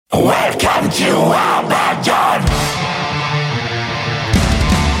Welcome to Armageddon.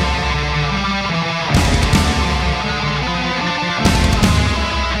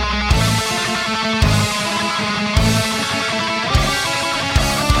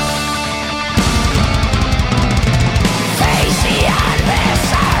 Face the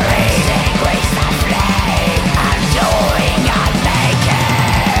adversary, extinguish the flame, undoing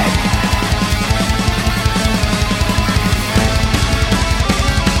unmaking.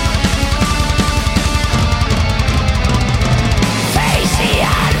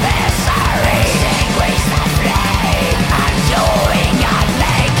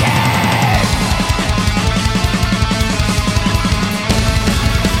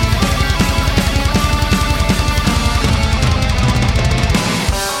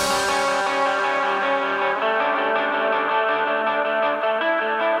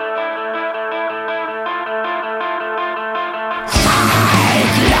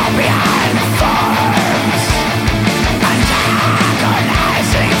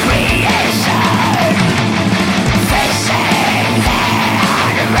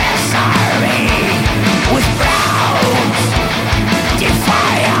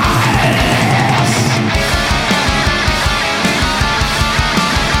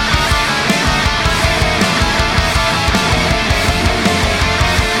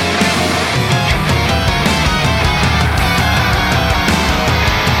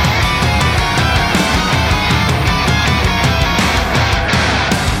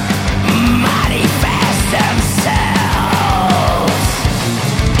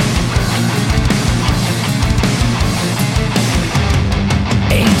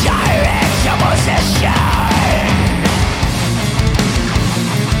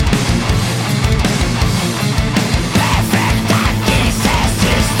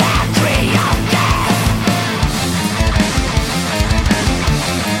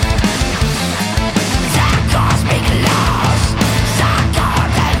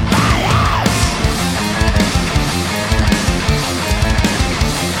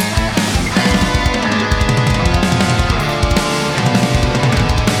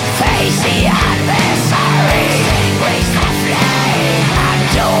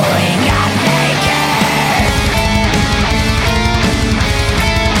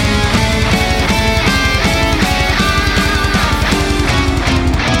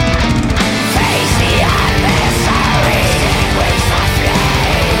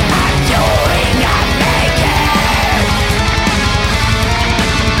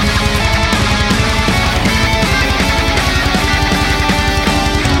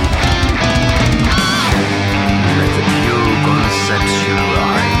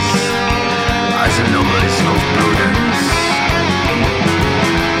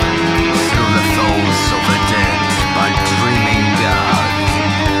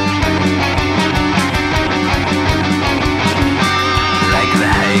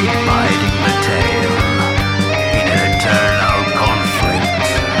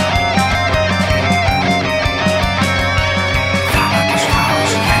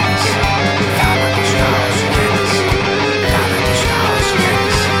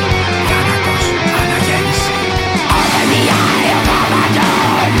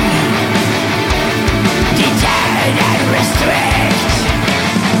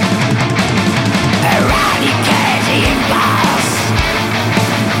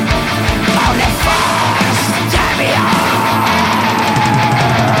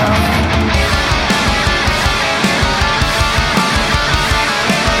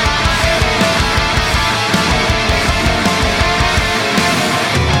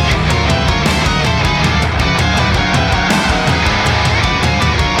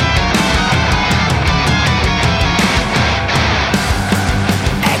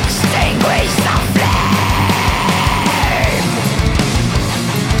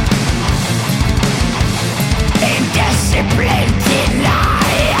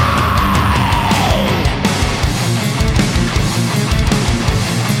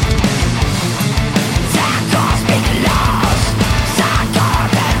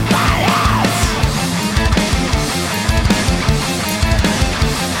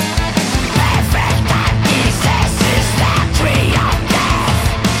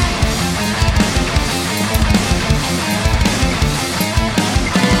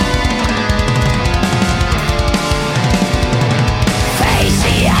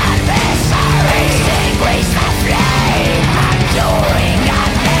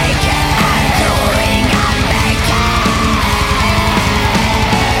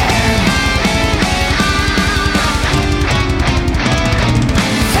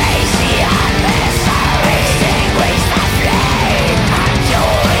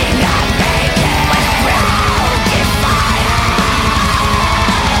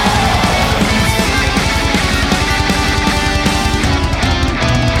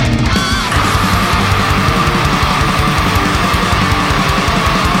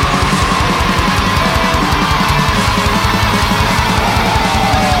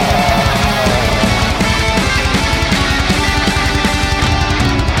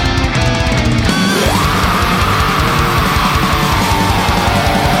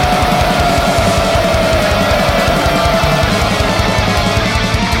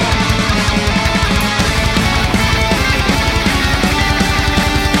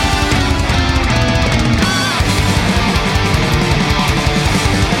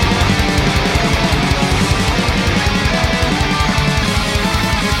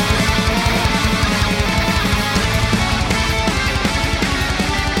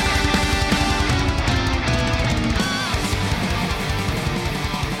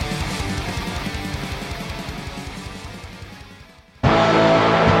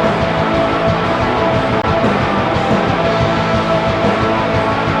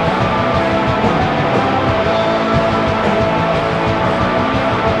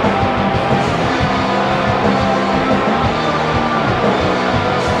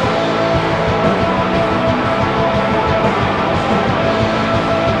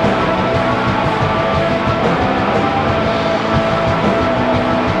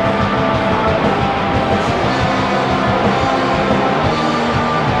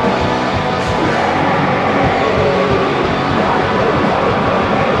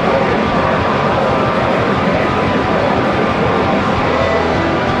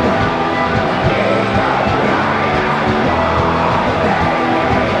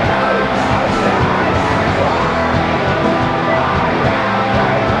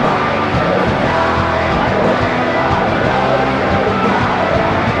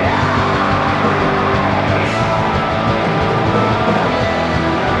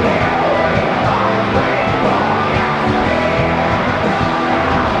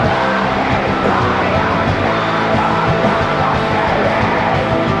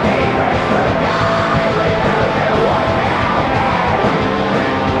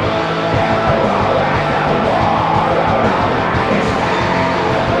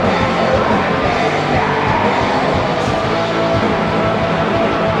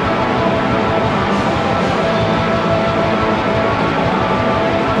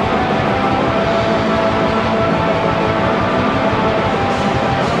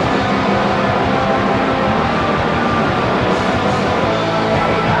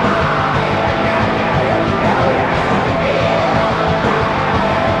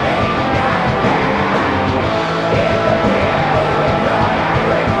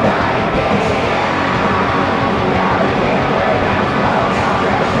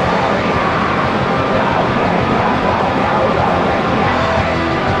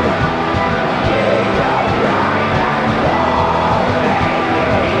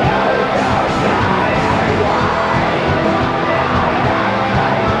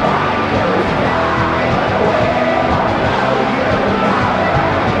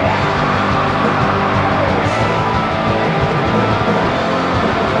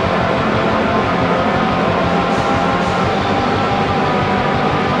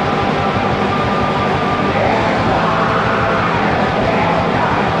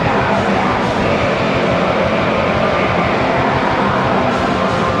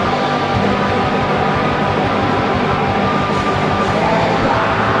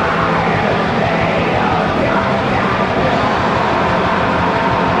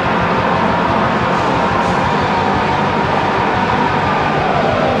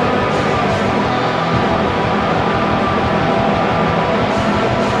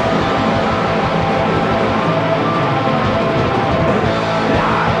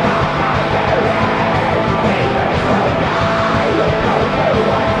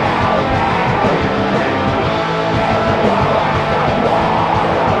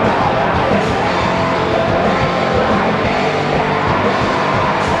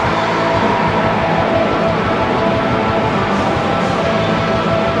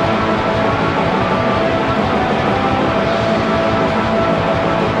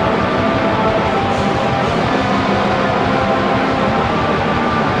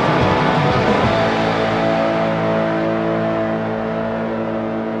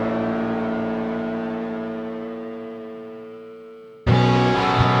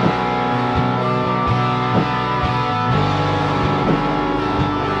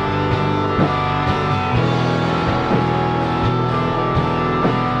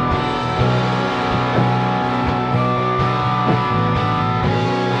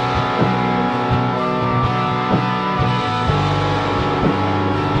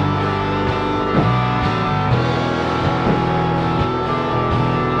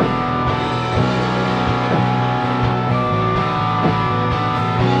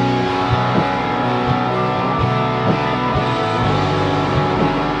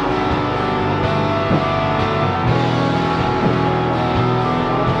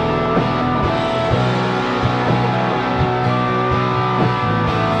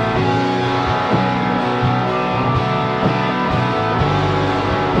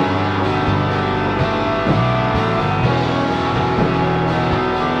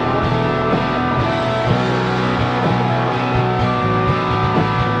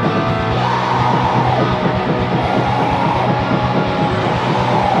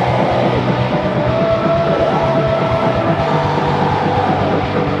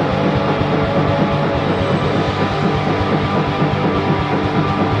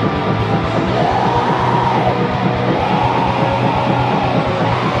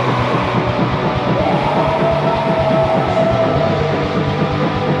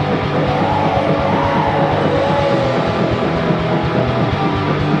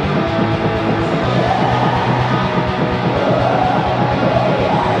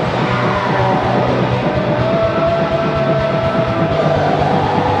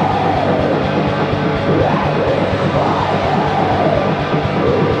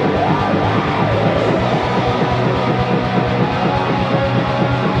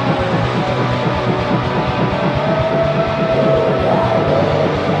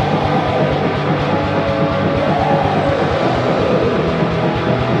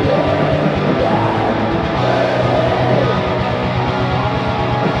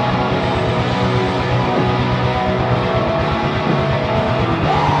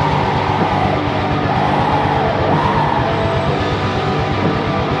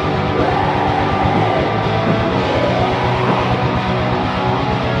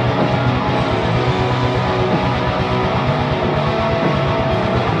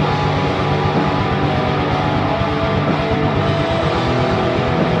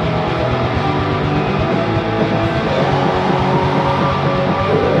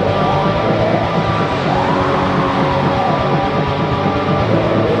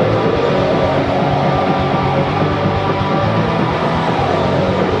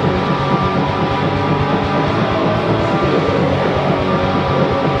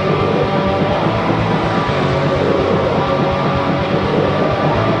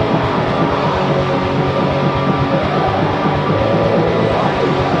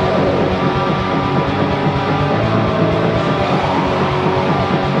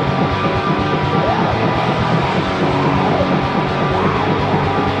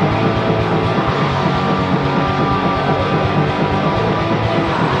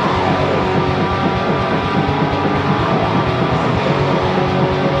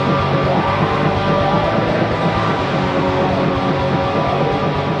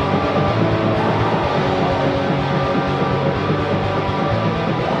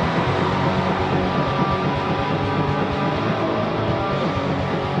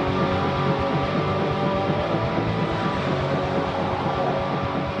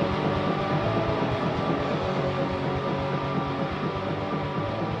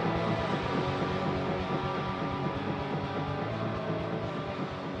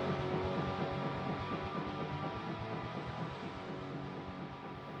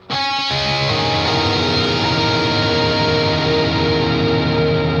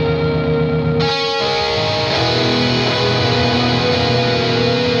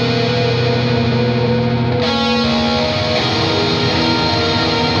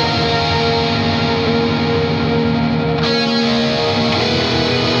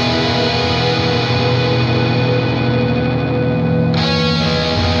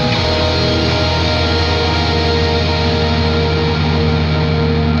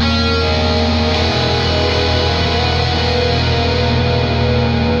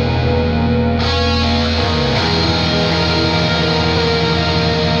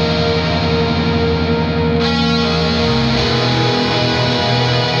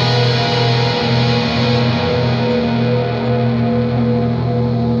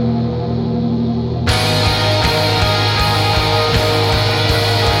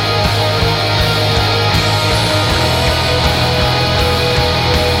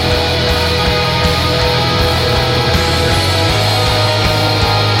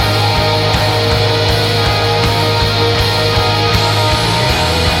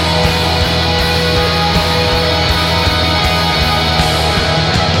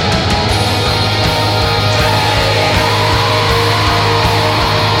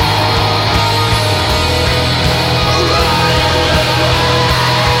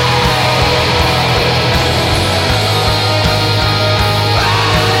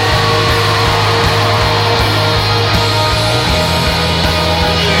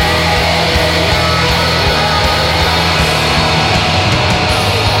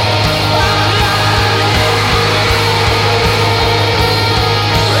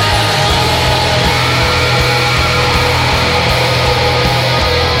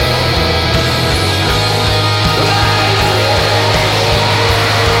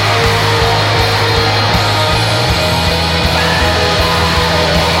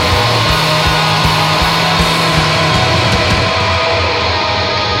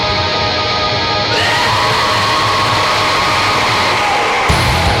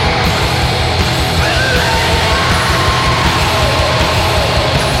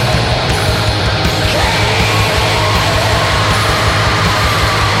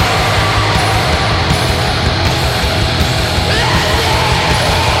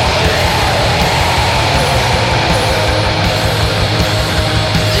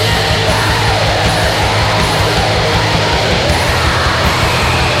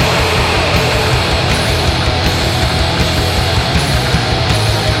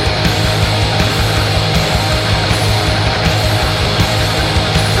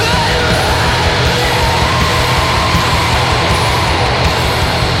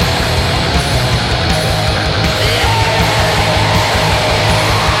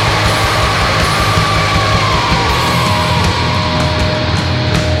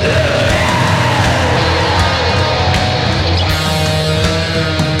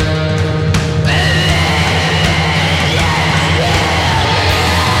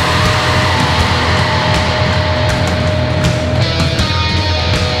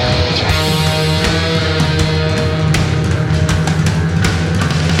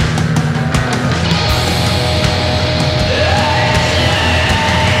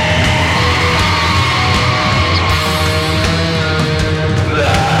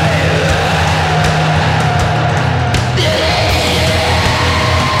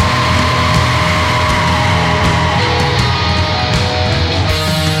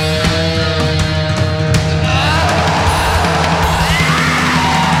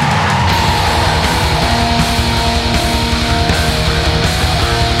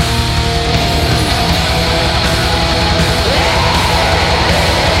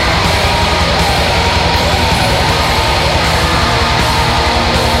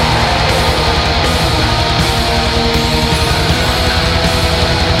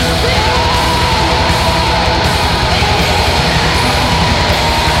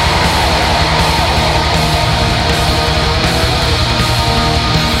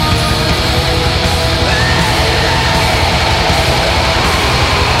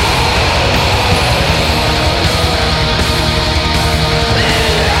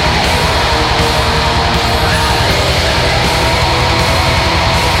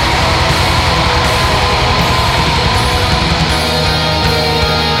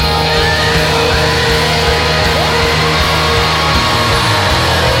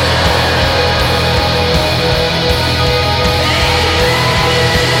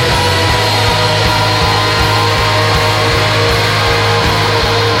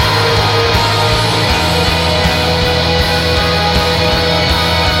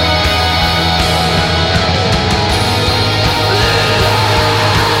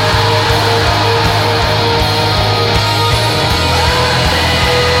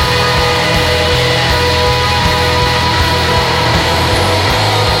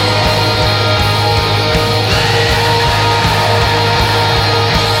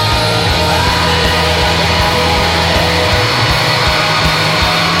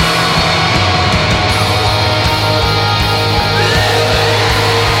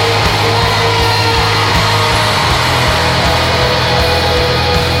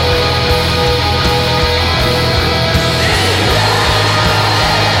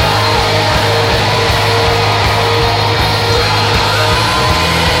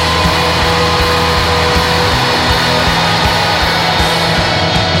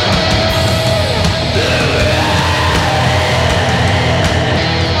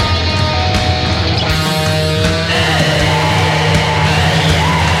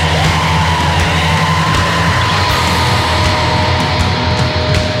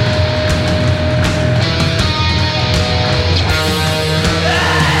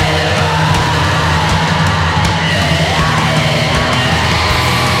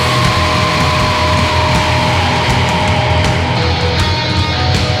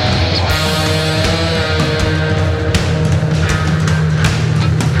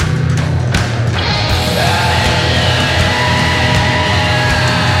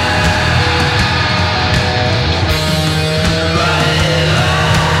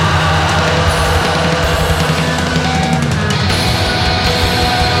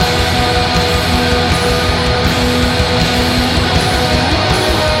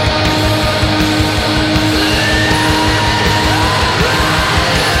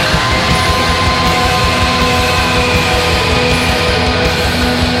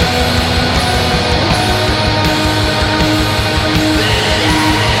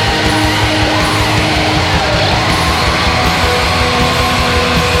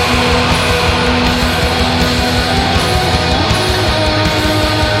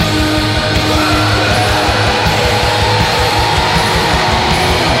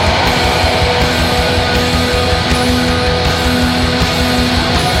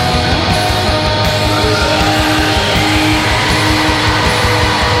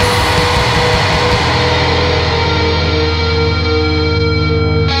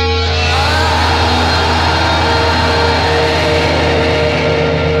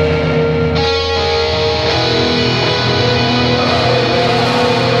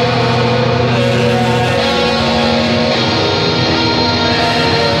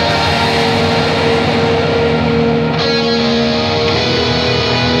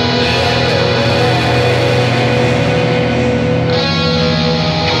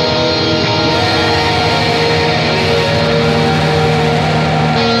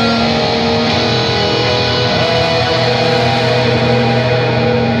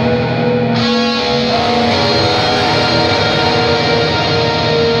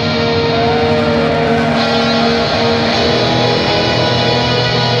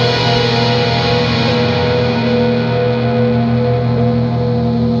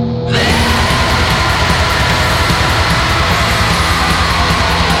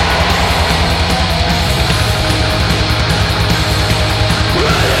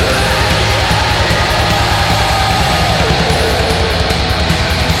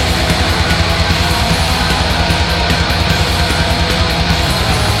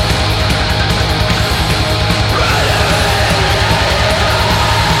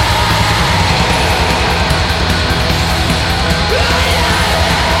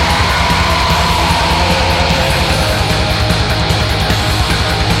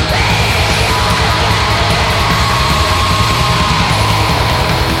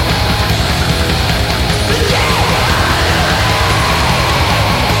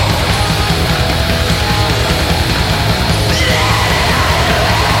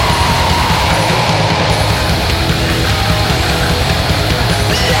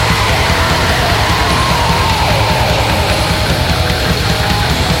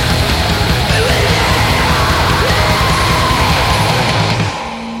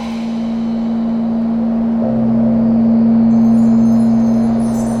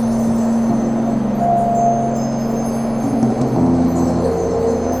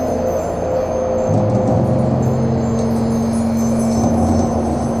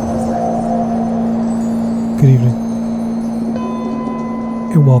 Good evening,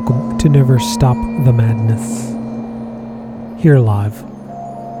 and welcome to Never Stop the Madness. Here live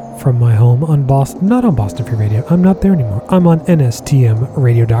from my home on Boston, not on Boston Free Radio. I'm not there anymore. I'm on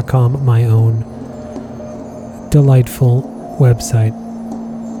nstmradio.com, my own delightful website.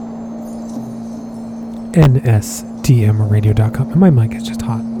 nstmradio.com. And my mic is just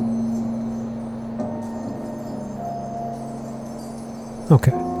hot.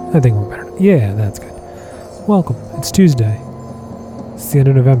 Okay, I think we're better. Yeah, that's good. Welcome. It's Tuesday. It's the end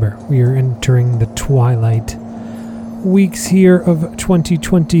of November. We are entering the twilight weeks here of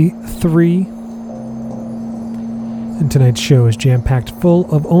 2023. And tonight's show is jam-packed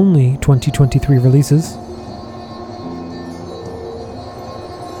full of only 2023 releases.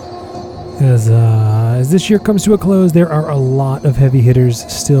 As this year comes to a close, there are a lot of heavy hitters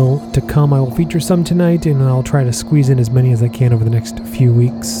still to come. I will feature some tonight, and I'll try to squeeze in as many as I can over the next few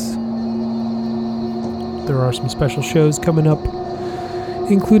weeks. There are some special shows coming up,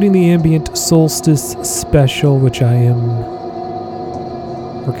 including the Ambient Solstice special, which I am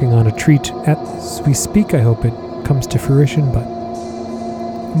working on a treat as we speak. I hope it comes to fruition, but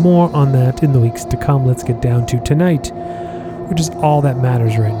more on that in the weeks to come. Let's get down to tonight, which is all that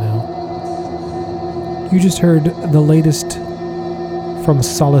matters right now. You just heard the latest from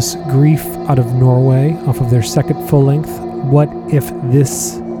Solace Grief out of Norway off of their second full-length, What If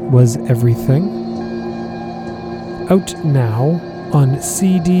This Was Everything? Out now on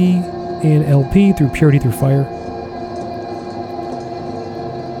CD and LP through Purity Through Fire.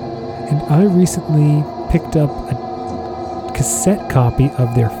 And I recently picked up a cassette copy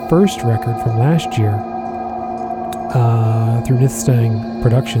of their first record from last year through Nithstang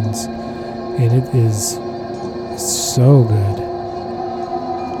Productions. And it is so good.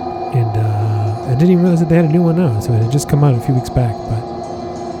 And I didn't even realize that they had a new one out, so it had just come out a few weeks back, but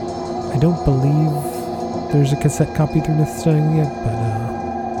I don't believe there's a cassette copy through Nithstang yet, but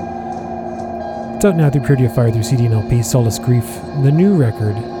it's out now through Purity of Fire through CD and LP, Solace Grief. The new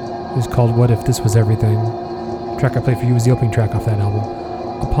record is called What If This Was Everything. The track I played for you was the opening track off that album.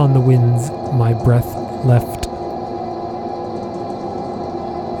 Upon the Winds, My Breath Left.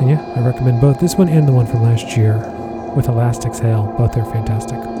 And yeah, I recommend both this one and the one from last year with A Last Exhale. Both are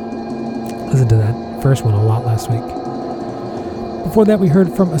fantastic. Listened to that first one a lot last week. Before that, we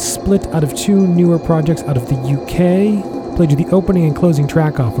heard from a split out of two newer projects out of the UK. Played you the opening and closing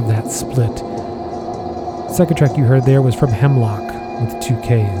track off of that split. The second track you heard there was from Hemlock with two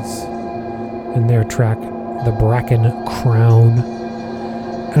Ks. And their track, The Bracken Crown.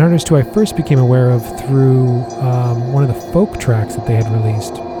 An artist who I first became aware of through one of the folk tracks that they had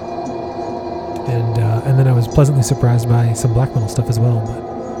released. And then I was pleasantly surprised by some black metal stuff as well.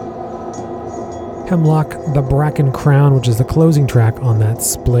 But Hemlock, The Bracken Crown, which is the closing track on that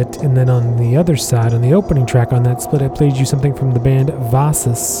split. And then on the other side, on the opening track on that split, I played you something from the band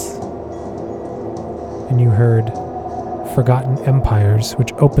Vasis. And you heard Forgotten Empires,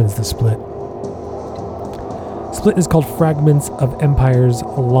 which opens the split. Split is called Fragments of Empires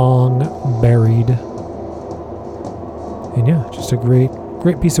Long Buried. And yeah, just a great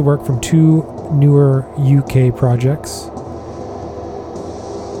piece of work from two newer UK projects.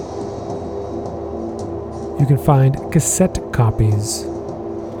 You can find cassette copies,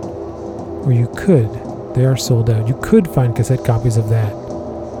 or you could, they are sold out. You could find cassette copies of that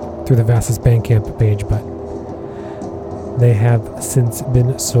through the Vasis Bandcamp page, but they have since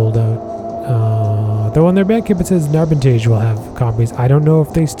been sold out. Though on their Bandcamp it says Narbontage will have copies. I don't know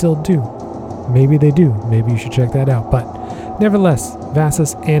if they still do. Maybe they do. Maybe you should check that out. But nevertheless,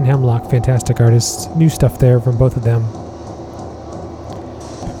 Vasis and Hemlock, fantastic artists. New stuff there from both of them.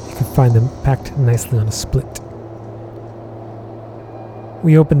 You can find them packed nicely on a split.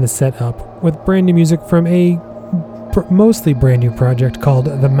 We open the set up with brand new music from a mostly brand new project called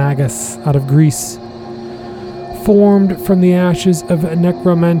The Magus out of Greece. Formed from the ashes of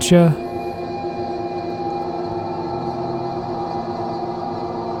Necromantia.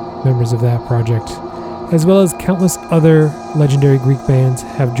 Members of that project, as well as countless other legendary Greek bands,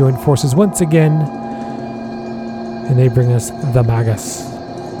 have joined forces once again, and they bring us The Magus.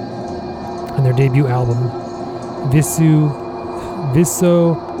 And their debut album,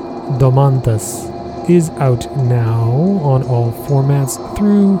 Visodomantas, is out now on all formats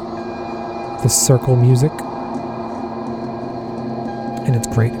through the Circle Music. And it's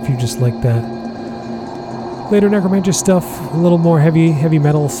great if you just like that later Necromantia stuff, a little more heavy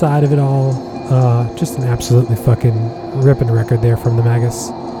metal side of it all. Just an absolutely fucking ripping record there from the Magus.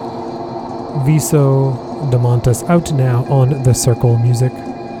 Visodomantas, out now on the Circle Music.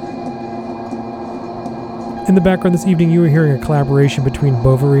 In the background this evening, you were hearing a collaboration between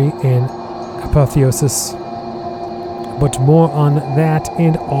Bovary and Apotheosis But more on that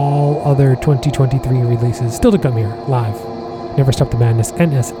and all other 2023 releases still to come here, live. Never Stop the Madness,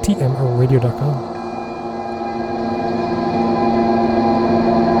 nstmradio.com.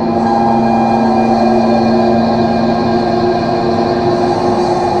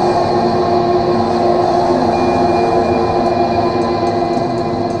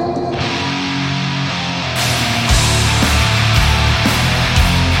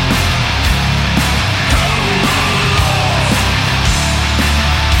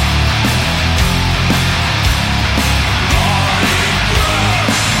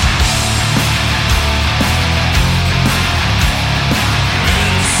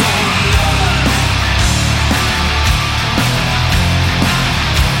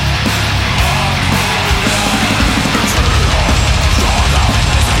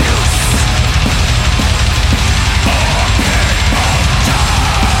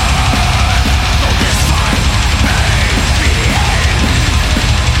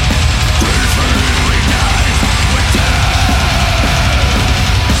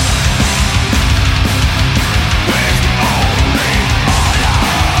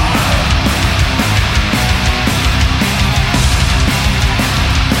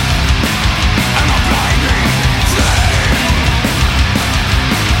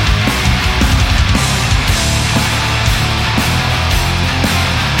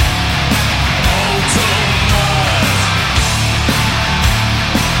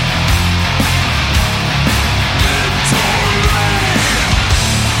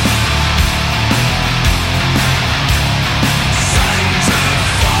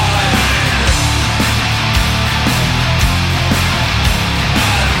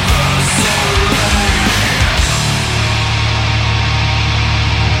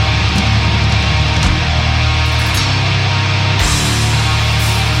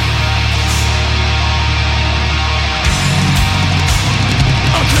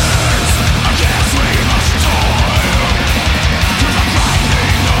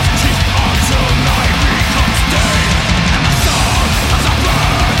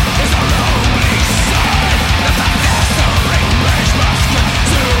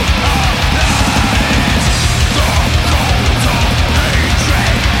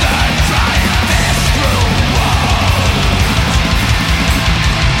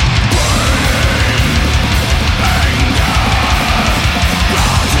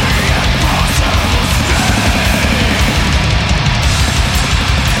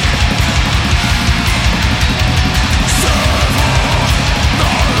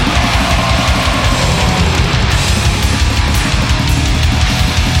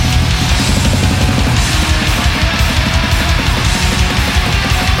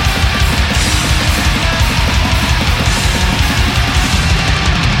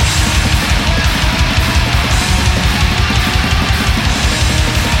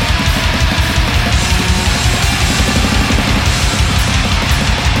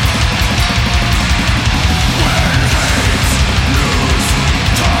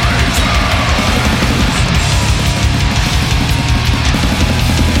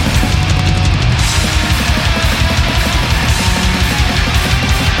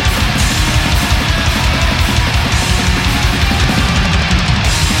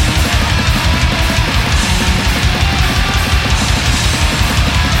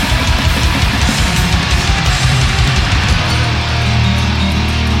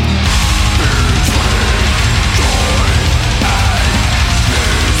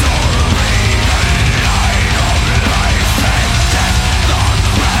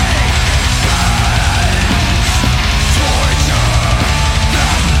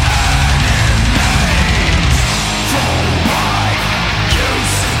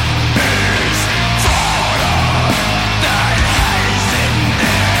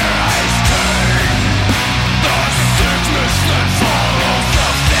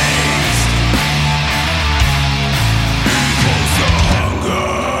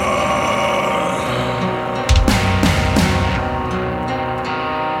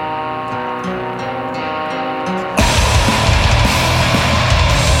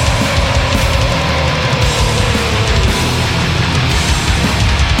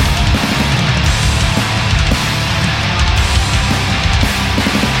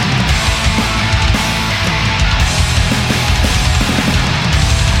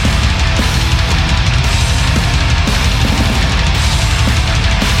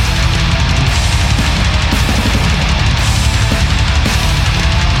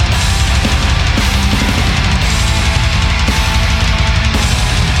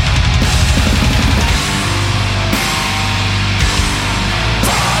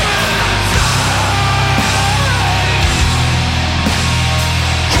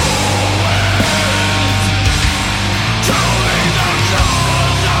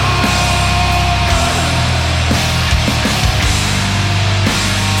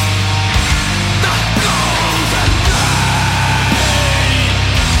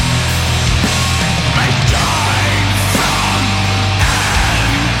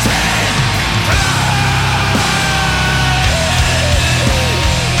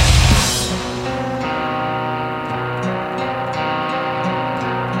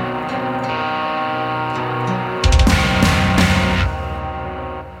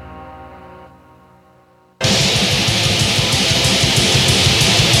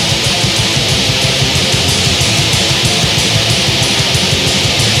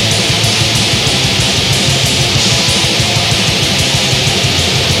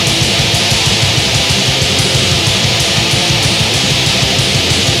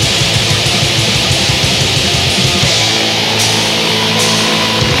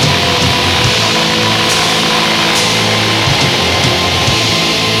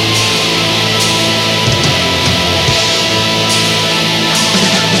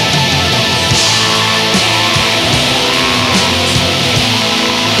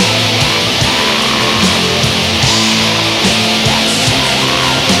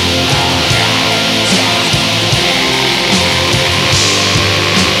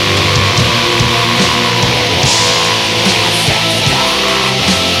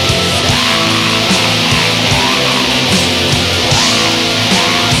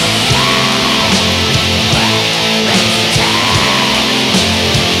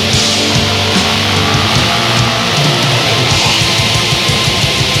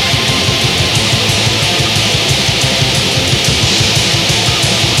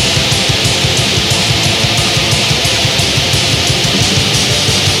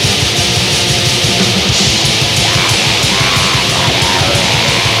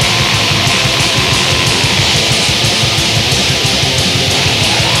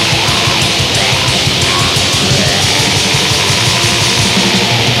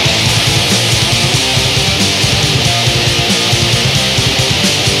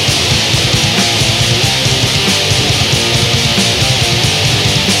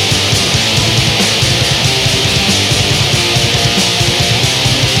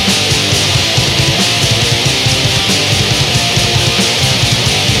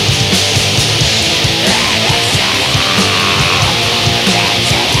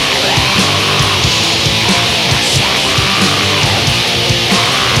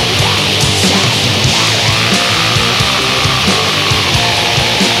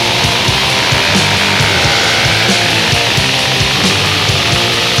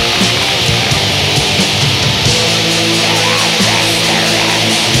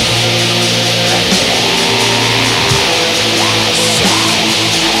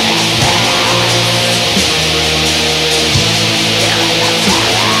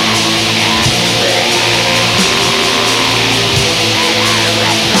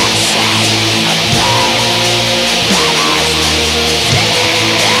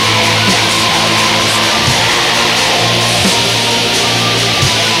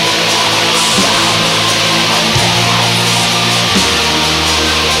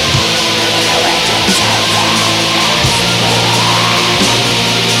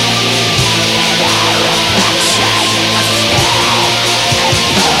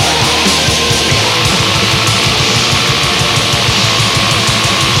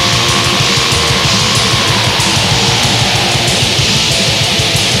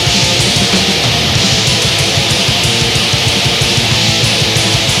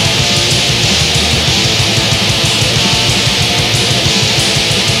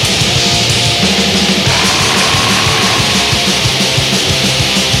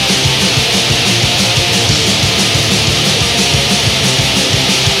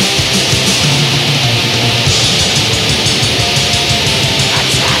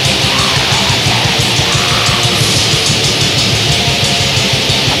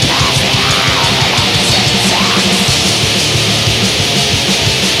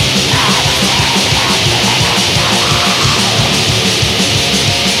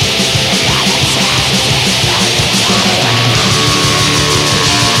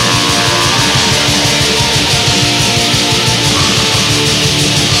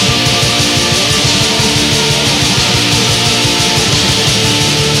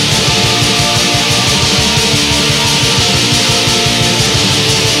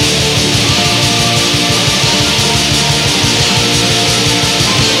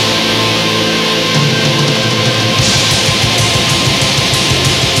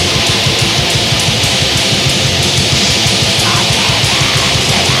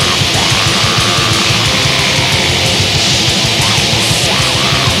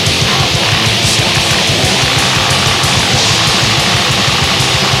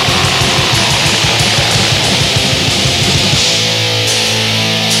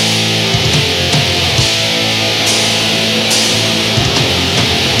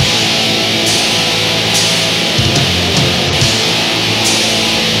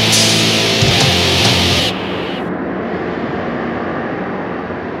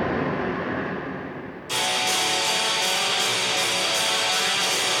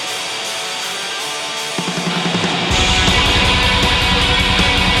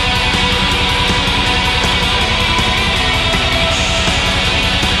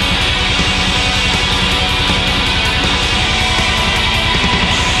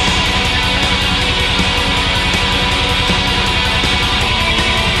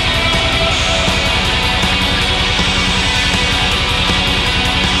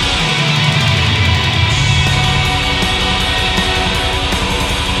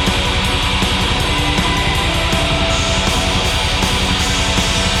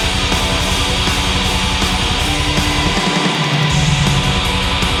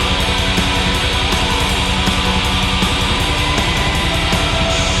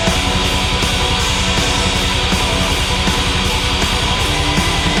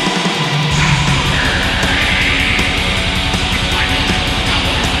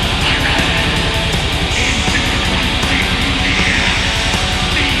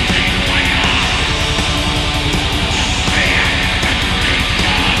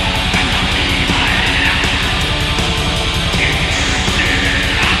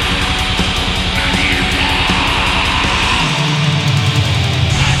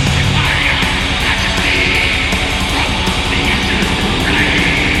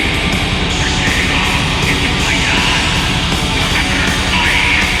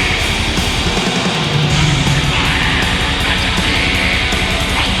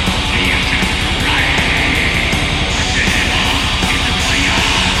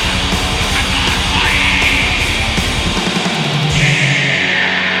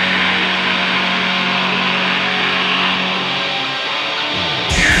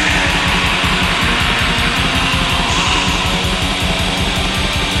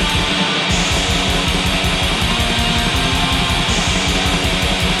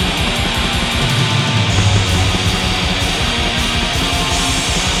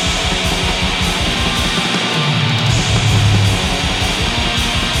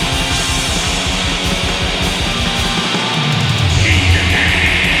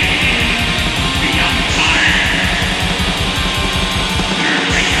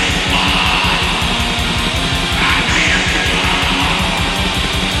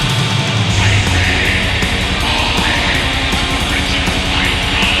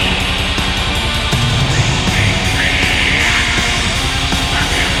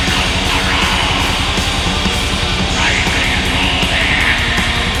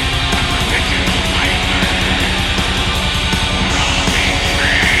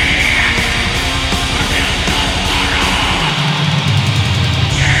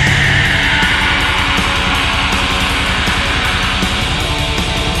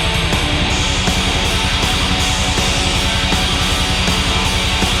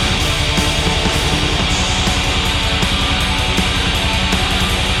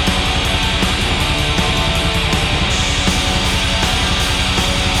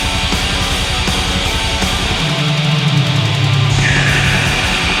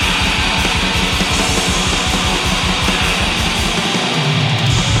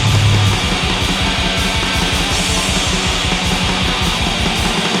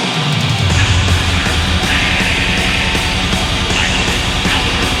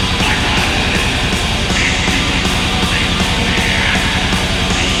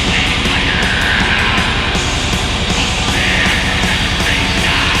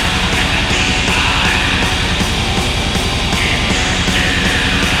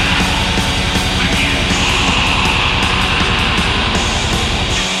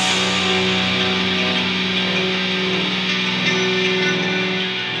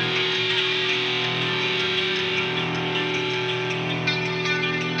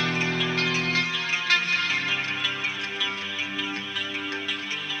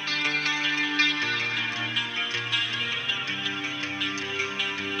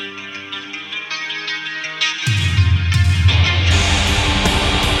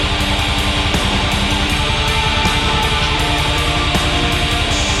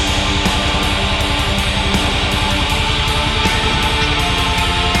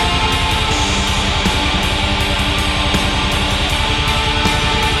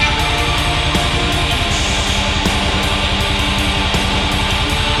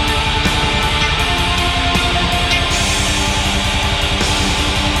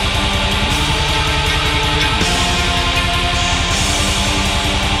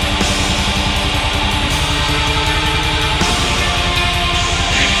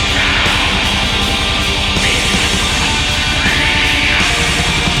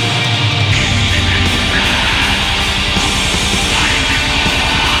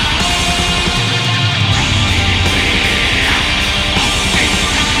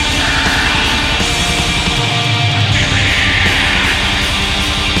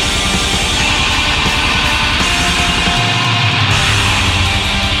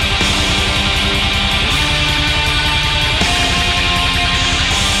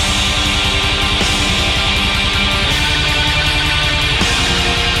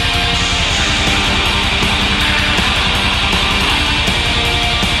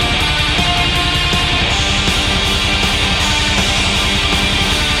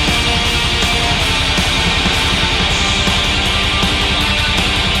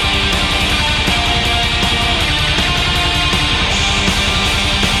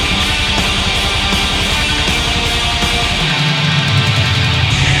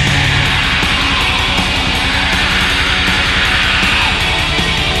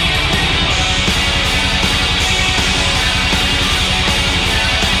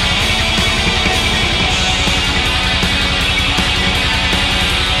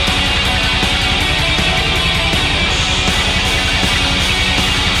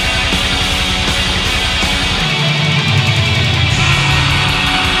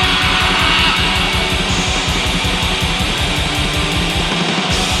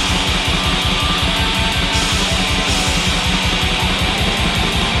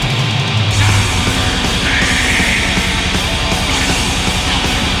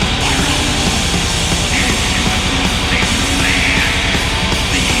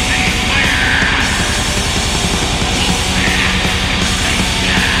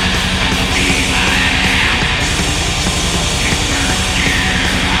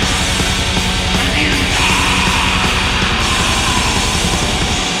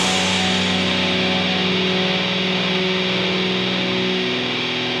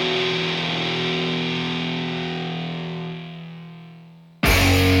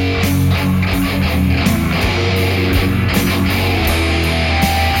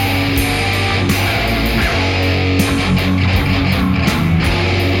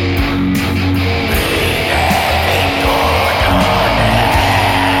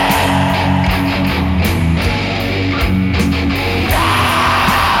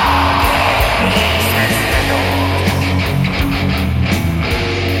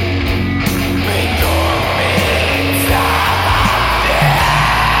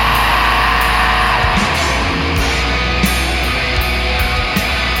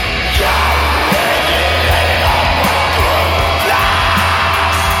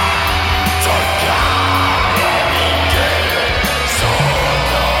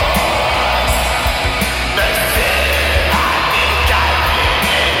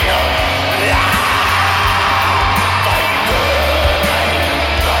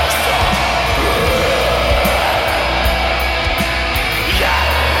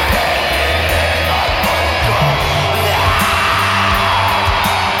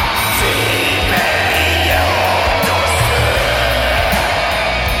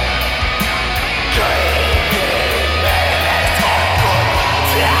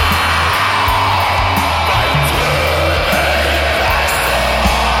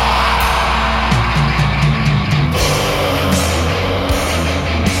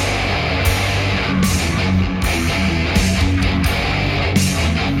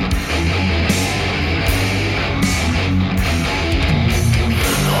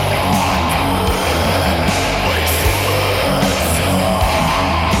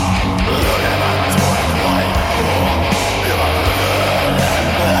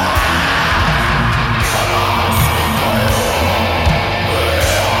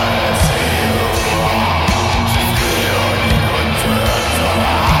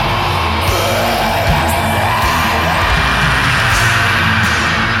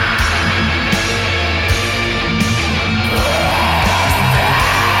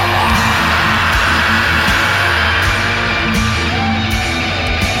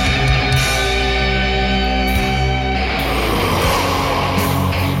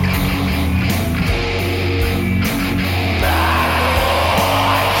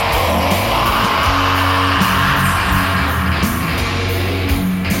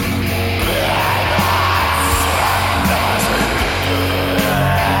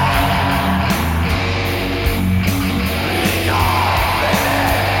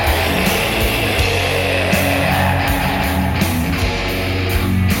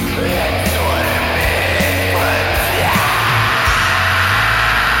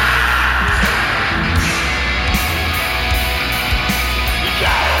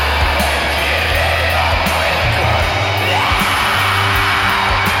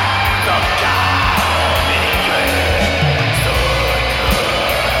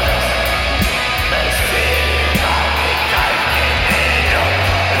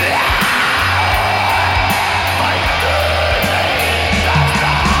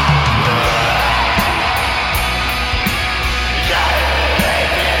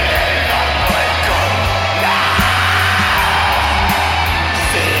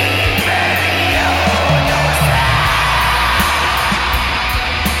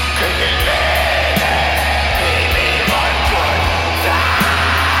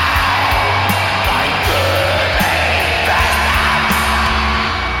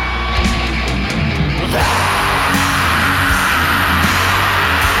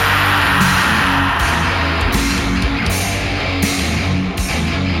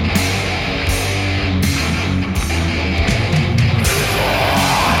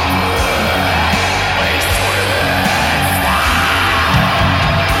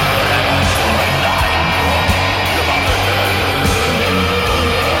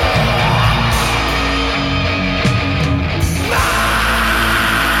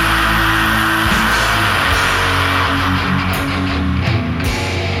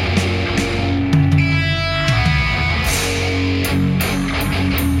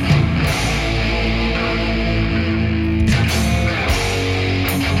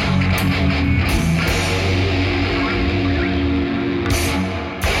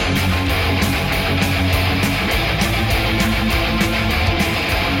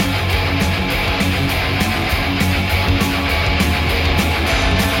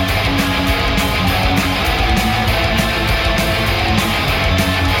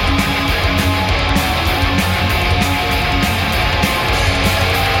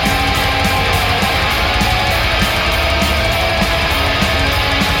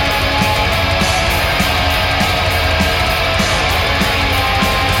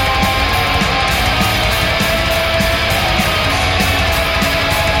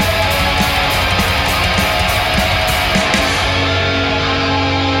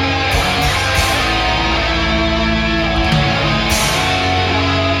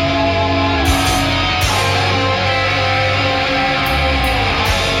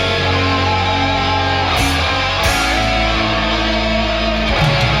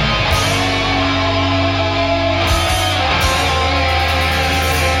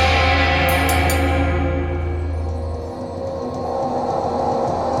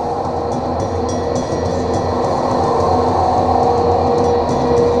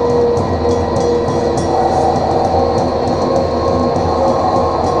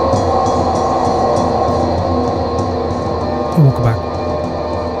 And welcome back.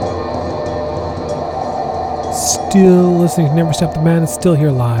 Still listening to Never Stop the Man. It's still here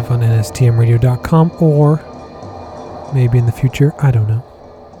live on nstmradio.com, or maybe in the future, I don't know.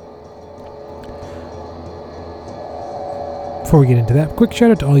 Before we get into that, quick shout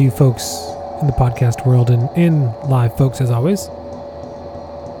out to all you folks in the podcast world and live folks as always.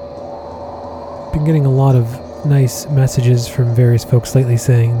 Been getting a lot of nice messages from various folks lately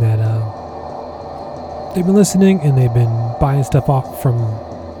saying that they've been listening and they've been buying stuff off from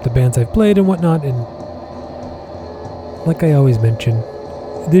the bands I've played and whatnot. And like I always mention,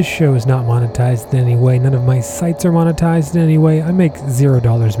 this show is not monetized in any way. None of my sites are monetized in any way. I make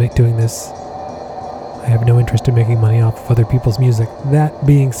 $0 doing this. I have no interest in making money off of other people's music. That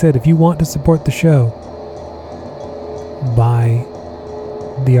being said, if you want to support the show, buy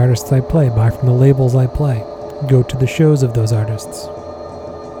the artists I play, buy from the labels I play, go to the shows of those artists.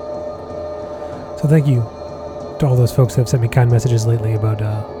 So thank you to all those folks that have sent me kind messages lately about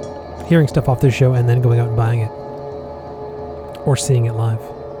hearing stuff off this show and then going out and buying it or seeing it live.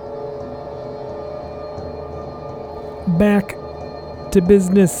 Back to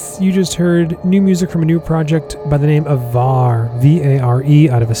business. You just heard new music from a new project by the name of Vare, V-A-R-E,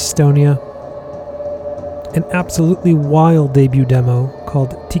 out of Estonia. An absolutely wild debut demo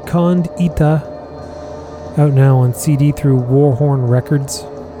called Tikand Ita, out now on CD through Warhorn Records.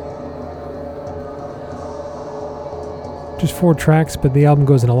 Just 4 tracks, but the album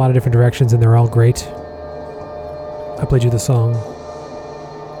goes in a lot of different directions and they're all great. I played you the song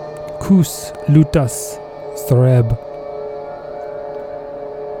Kus Lutas Threb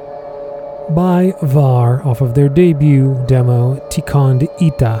by Vare off of their debut demo Tikand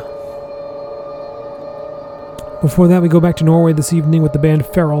Ita. Before that, we go back to Norway this evening with the band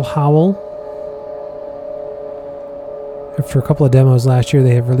Feral Howl. After a couple of demos last year,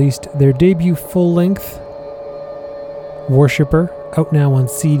 they have released their debut full-length Worshipper, out now on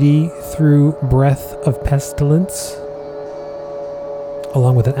CD through Breath of Pestilence,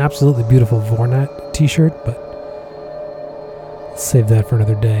 along with an absolutely beautiful Vornat t-shirt, but I'll save that for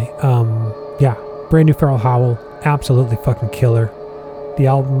another day. Yeah, brand new Feral Howl, absolutely fucking killer. The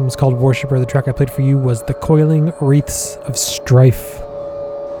album is called Worshipper. The track I played for you was The Coiling Wreaths of Strife,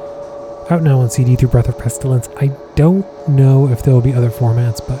 out now on CD through Breath of Pestilence. I don't know if there will be other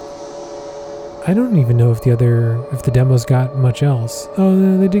formats, but I don't even know if the demos got much else.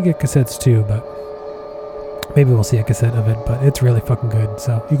 Oh, they did get cassettes too, but maybe we'll see a cassette of it, but it's really fucking good.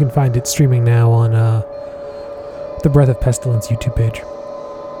 So you can find it streaming now on the Breath of Pestilence YouTube page.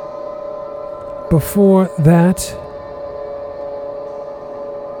 Before that,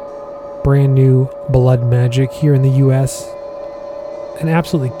 brand new Blood Magic here in the US. An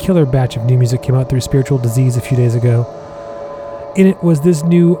absolutely killer batch of new music came out through Spiritual Disease a few days ago. In it was this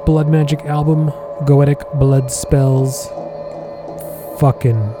new Blood Magic album, Goetic Blood Spells.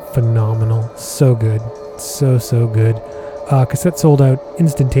 Fucking phenomenal. So good. So good. Cassette sold out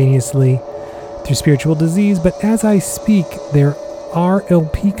instantaneously through Spiritual Disease, but as I speak, there are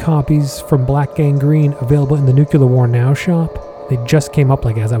LP copies from Black Gangrene available in the Nuclear War Now shop. They just came up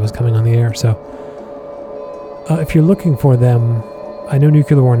as I was coming on the air, so if you're looking for them, I know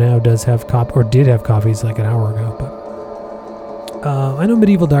Nuclear War Now did have copies an hour ago, but I know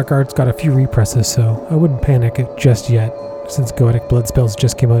Medieval Dark Arts got a few represses, so I wouldn't panic just yet, since Goetic Blood Spells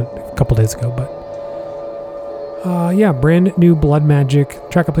just came out a couple days ago, but yeah, brand new Blood Magic. The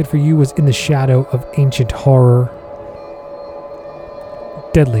track I played for you was In the Shadow of Ancient Horror.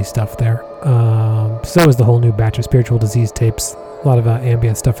 Deadly stuff there. So is the whole new batch of Spiritual Disease tapes. A lot of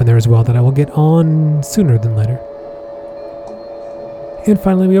ambient stuff in there as well that I will get on sooner than later. And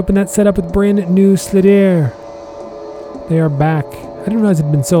finally, we open that setup with brand new Slidair. They are back. I didn't realize it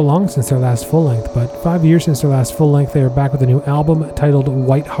had been so long since their last full length, but 5 years since their last full length. They are back with a new album titled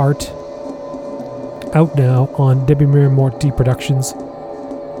White Heart, out now on Debimir Morty Productions.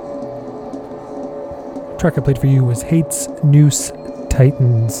 The track I played for you was Hates Noose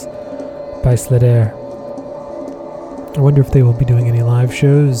Titans by Slidair. I wonder if they will be doing any live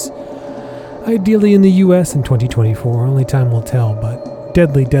shows, ideally in the US in 2024. Only time will tell, but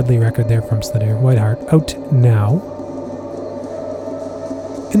deadly record there from Slidair. White Heart, out now.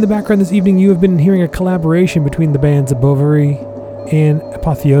 In the background this evening, you have been hearing a collaboration between the bands Bovary and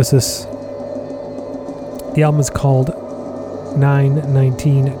Apotheosis. The album is called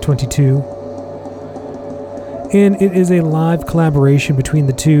 9/19/22, and it is a live collaboration between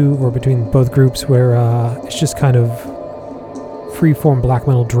the two, or between both groups, where it's just kind of freeform black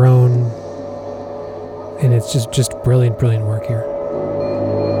metal drone, and it's just brilliant work here.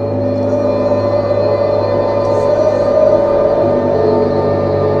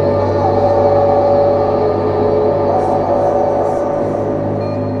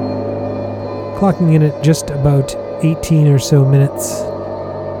 clocking in at just about 18 or so minutes.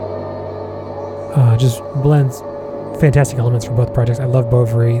 Just blends fantastic elements from both projects. I love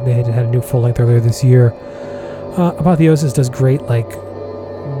Bovary. They had a new full length earlier this year. Apotheosis does great, like,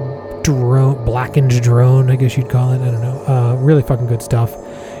 blackened drone, I guess you'd call it. I don't know. Really fucking good stuff.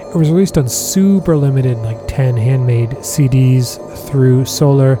 It was released on super limited, like 10 handmade CDs through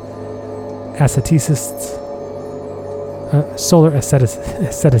Solar Aestheticists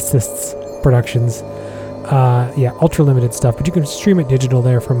Productions. Ultra limited stuff, but you can stream it digital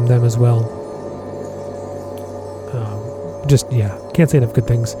there from them as well. Can't say enough good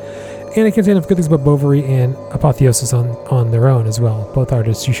things. And I can't say enough good things about Bovary and Apotheosis on their own as well. Both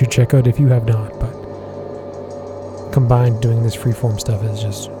artists you should check out if you have not, but combined doing this freeform stuff is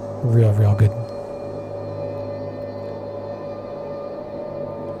just real good.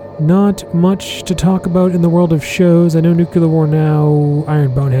 Not much to talk about in the world of shows. I know Nuclear War Now,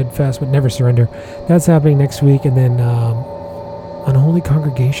 Iron Bonehead Fest, but Never Surrender. That's happening next week, and then Unholy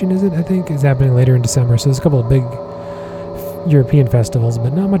Congregation, is it? I think is happening later in December. So there's a couple of big European festivals,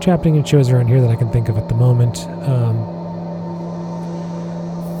 but not much happening in shows around here that I can think of at the moment.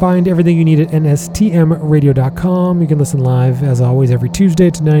 Find everything you need at nstmradio.com. You can listen live, as always, every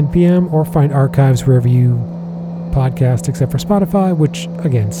Tuesday to 9 p.m. or find archives wherever you podcast, except for Spotify, which,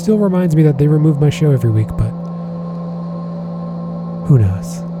 again, still reminds me that they remove my show every week, but who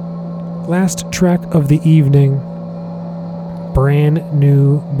knows. Last track of the evening, brand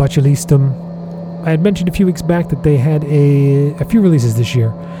new Botulism. I had mentioned a few weeks back that they had a few releases this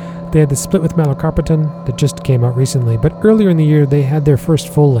year. They had the split with Malacarpeton that just came out recently, but earlier in the year they had their first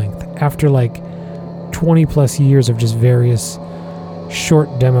full length after like 20 plus years of just various short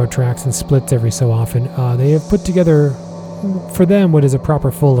demo tracks and splits every so often. They have put together for them what is a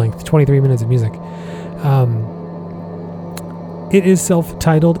proper full length, 23 minutes of music. It is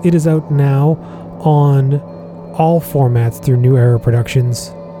self-titled. It is out now on all formats through New Era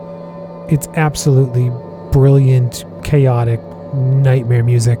Productions. It's absolutely brilliant, chaotic, nightmare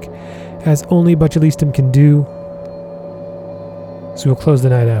music, as only Botulism can do. So we'll close the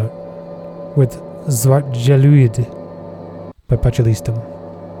night out with Zwart Jaluid by Botulism.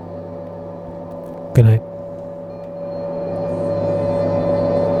 Good night.